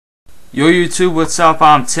Yo YouTube, what's up?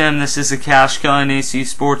 I'm Tim. This is a Cash Kelly AC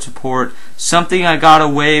Sports Report. Something I got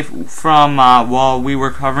away from while we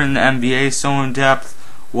were covering the NBA so in depth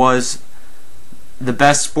was the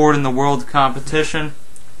best sport in the world competition.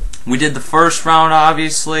 We did the first round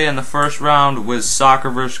obviously, and the first round was soccer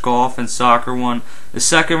versus golf, and soccer won. The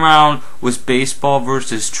second round was baseball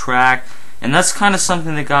versus track, and that's kind of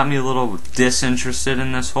something that got me a little disinterested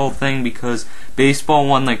in this whole thing because baseball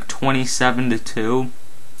won like 27-2.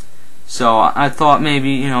 So I thought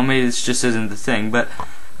maybe this just isn't the thing. But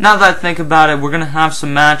now that I think about it, we're going to have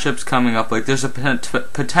some matchups coming up. Like there's a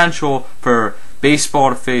potential for baseball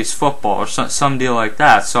to face football or some deal like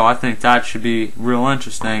that. So I think that should be real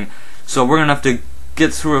interesting. So we're going to have to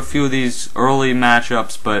get through a few of these early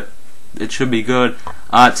matchups, but it should be good.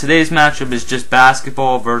 Today's matchup is just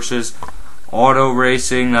basketball versus auto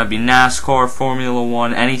racing. That'd be NASCAR, Formula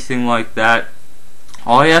 1, anything like that.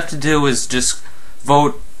 All you have to do is just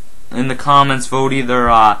vote in the comments, vote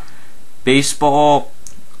either baseball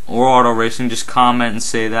or auto racing. Just comment and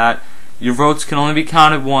say that. Your votes can only be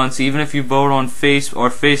counted once, even if you vote on our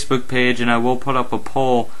Facebook page, and I will put up a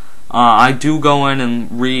poll. I do go in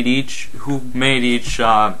and read who made each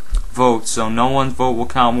vote, so no one's vote will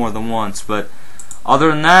count more than once. But other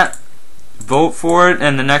than that, vote for it,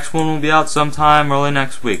 and the next one will be out sometime early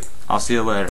next week. I'll see you later.